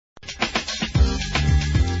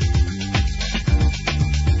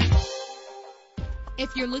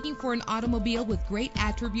If you're looking for an automobile with great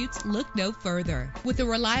attributes, look no further. With a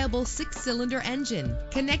reliable 6-cylinder engine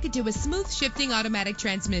connected to a smooth shifting automatic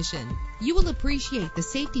transmission, you will appreciate the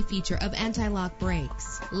safety feature of anti-lock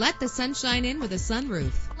brakes. Let the sunshine in with a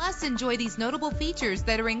sunroof. Plus, enjoy these notable features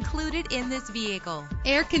that are included in this vehicle: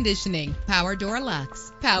 air conditioning, power door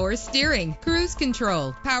locks, power steering, cruise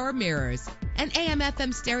control, power mirrors, an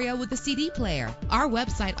AM/FM stereo with a CD player. Our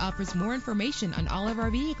website offers more information on all of our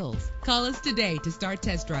vehicles. Call us today to start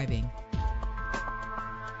test driving.